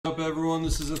Up everyone,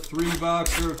 this is a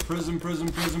 3-boxer of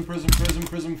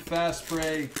PRizm fast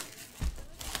break.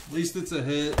 At least it's a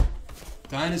hit.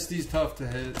 Dynasty's tough to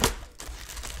hit.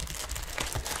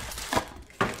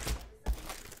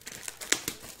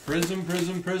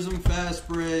 PRizm fast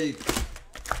break.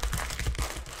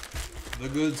 The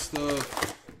good stuff.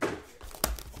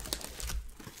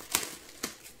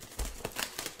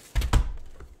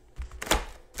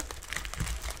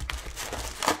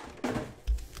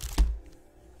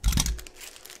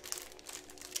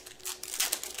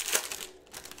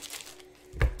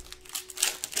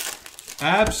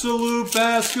 Absolute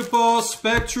Basketball,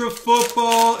 Spectra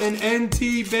Football, and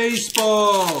NT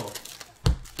Baseball.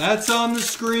 That's on the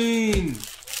screen.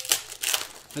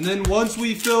 And then once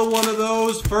we fill one of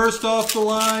those, first off the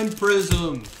line,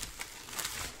 PRizm.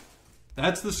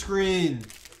 That's the screen.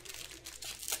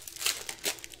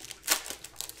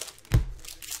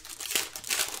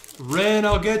 Ren,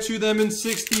 I'll get you them in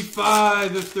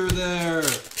 65 if they're there.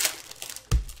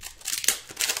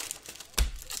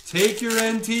 Take your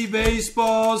NT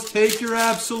baseballs, take your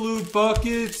absolute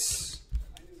buckets,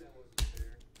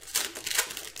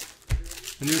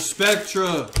 and your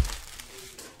Spectra.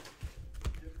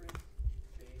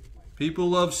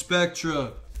 People love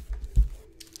Spectra.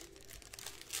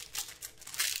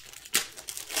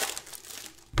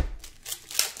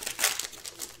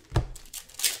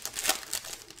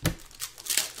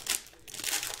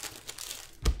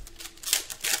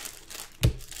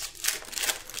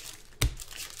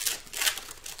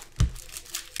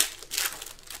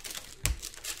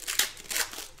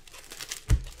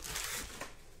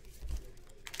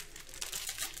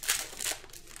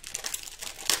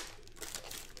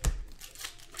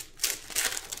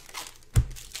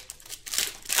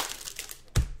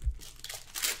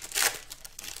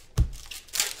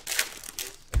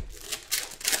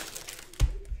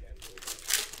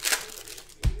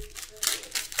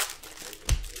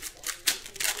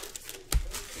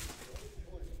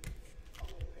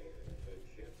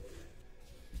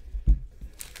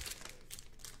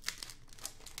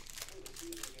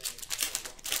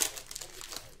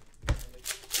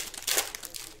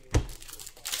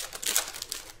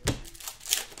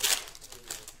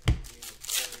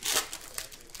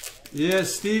 Yeah,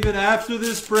 Steven, after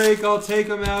this break, I'll take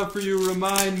them out for you.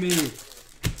 Remind me.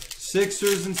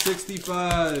 Sixers and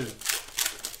 65.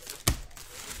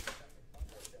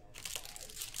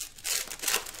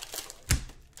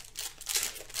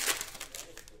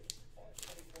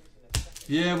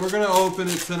 Yeah, we're going to open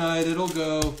it tonight. It'll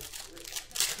go.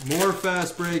 More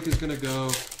fast break is going to go.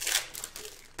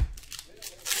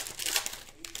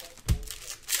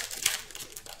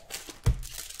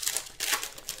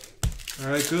 All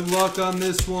right, good luck on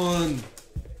this one.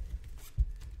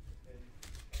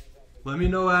 Let me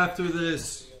know after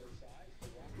this.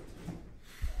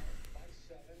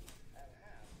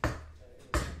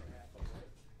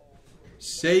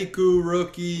 Sekou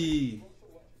rookie.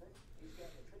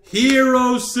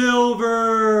 Hero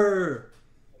silver.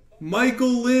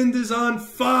 Michael Lind is on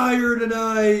fire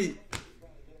tonight.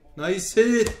 Nice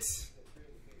hit.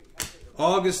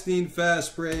 Augustine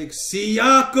fast break.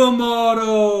 Siakam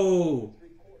auto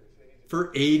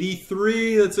for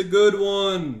 83. That's a good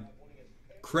one.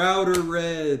 Crowder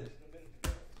red.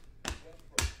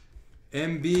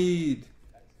 Embiid.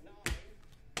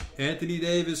 Anthony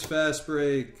Davis fast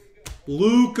break.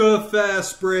 Luka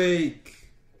fast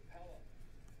break.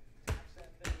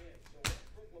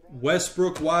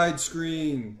 Westbrook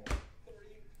widescreen.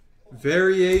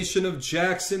 Variation of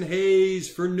Jackson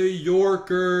Hayes for New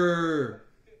Yorker.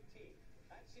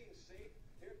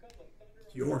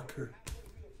 Yorker.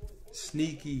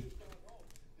 Sneaky.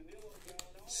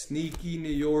 Sneaky New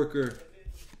Yorker.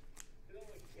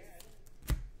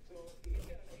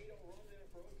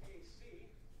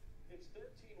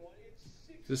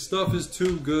 This stuff is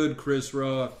too good, Chris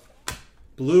Roth.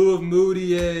 Blue of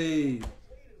Moutier.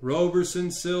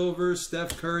 Roberson silver.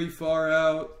 Steph Curry far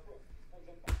out.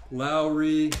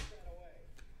 Lowry.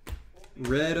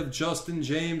 Red of Justin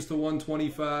James to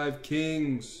 125.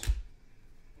 Kings.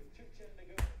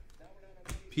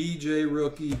 PJ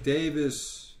rookie.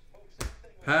 Davis.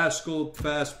 Pascal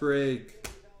fast break.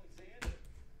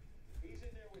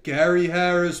 Gary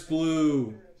Harris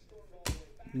blue.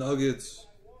 Nuggets.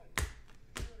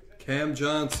 Cam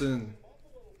Johnson.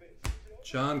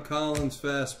 John Collins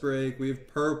fast break. We have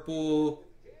purple.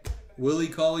 Willie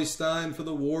Cauley-Stein for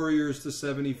the Warriors to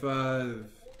 75.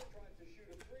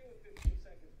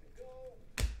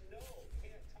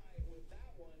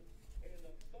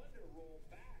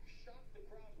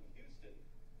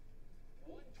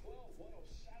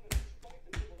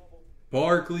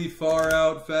 Barkley far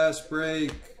out fast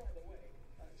break.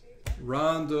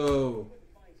 Rondo.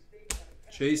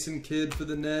 Jason Kidd for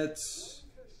the Nets.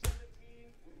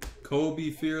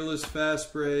 Kobe Fearless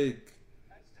Fast Break.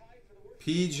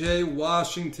 PJ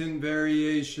Washington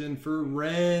variation for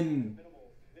Ren.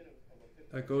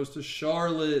 That goes to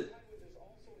Charlotte.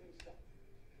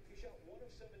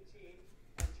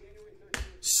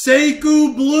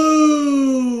 Sekou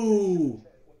Blue.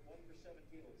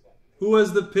 Who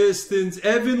has the Pistons?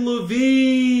 Evan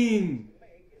Levine.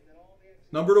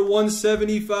 Number to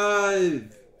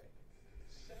 175.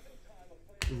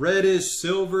 Reddish,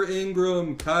 Silver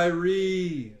Ingram,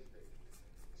 Kyrie.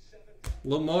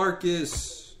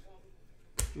 LaMarcus.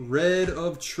 Red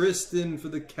of Tristan for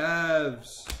the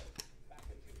Cavs.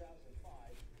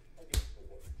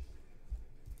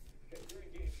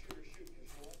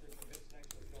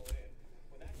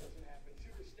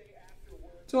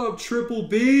 What's up, Triple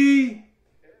B?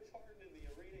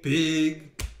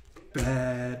 Big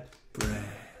Bad Brad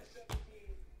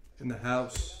in the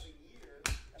house.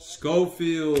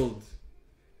 Schofield.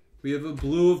 We have a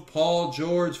blue of Paul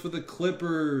George for the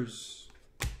Clippers.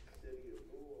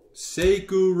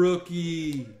 Sekou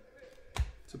rookie.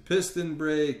 It's a Piston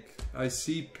break. I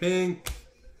see pink.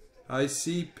 I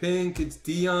see pink. It's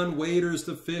Dion Waiters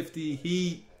to 50.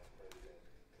 Heat.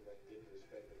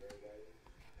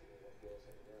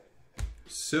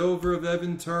 Silver of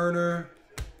Evan Turner.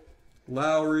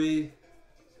 Lowry.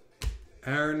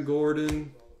 Aaron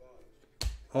Gordon.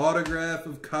 Autograph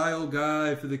of Kyle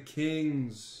Guy for the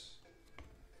Kings.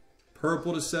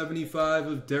 Purple to 75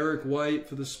 of Derek White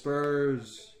for the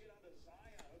Spurs.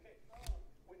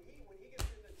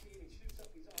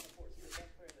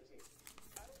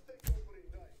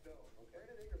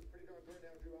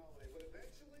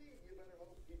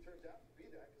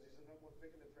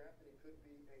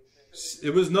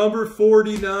 It was number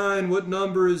 49. What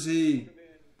number is he?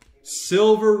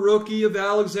 Silver rookie of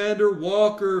Alexander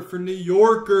Walker for New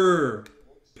Yorker.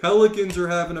 Pelicans are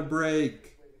having a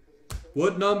break.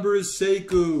 What number is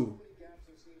Sekou?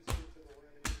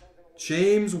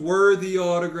 James Worthy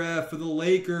autograph for the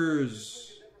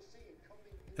Lakers.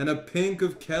 And a pink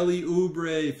of Kelly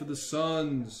Oubre for the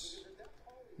Suns.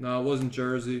 No, it wasn't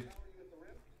jersey.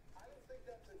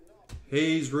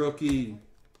 Hayes rookie.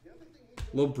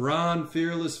 LeBron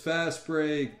Fearless Fast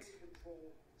Break.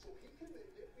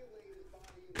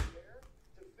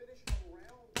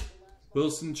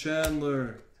 Wilson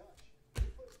Chandler.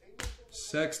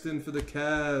 Sexton for the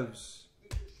Cavs.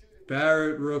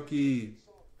 Barrett rookie.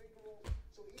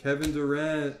 Kevin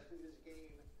Durant.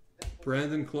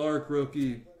 Brandon Clark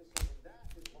rookie.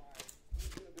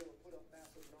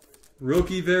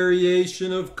 Rookie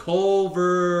variation of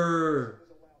Culver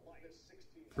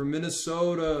for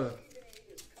Minnesota.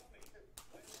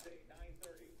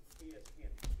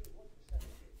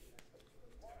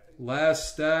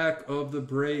 Last stack of the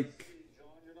break.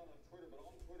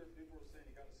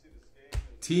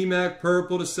 T-Mac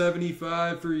purple to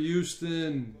 75 for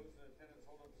Houston.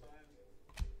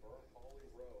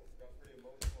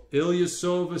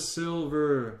 Ilyasova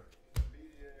silver.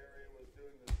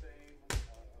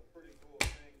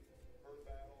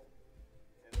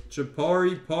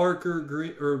 Jabari Parker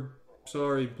green,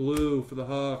 blue for the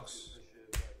Hawks.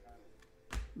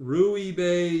 Rui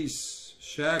base.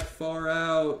 Shaq far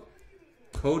out.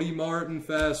 Cody Martin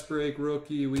fast break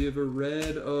rookie. We have a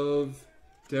red of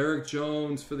Derek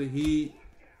Jones for the Heat.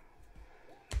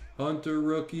 Hunter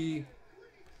rookie.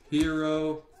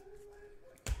 Hero.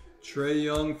 Trae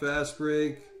Young fast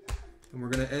break. And we're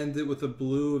going to end it with a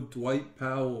blue of Dwight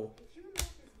Powell.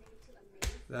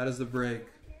 That is the break.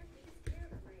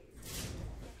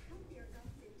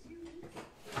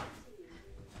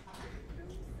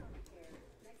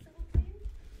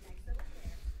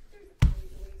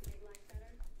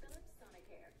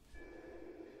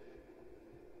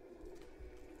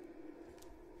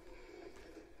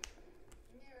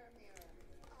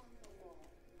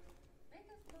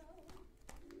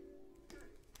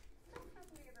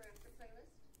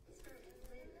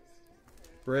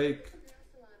 Break.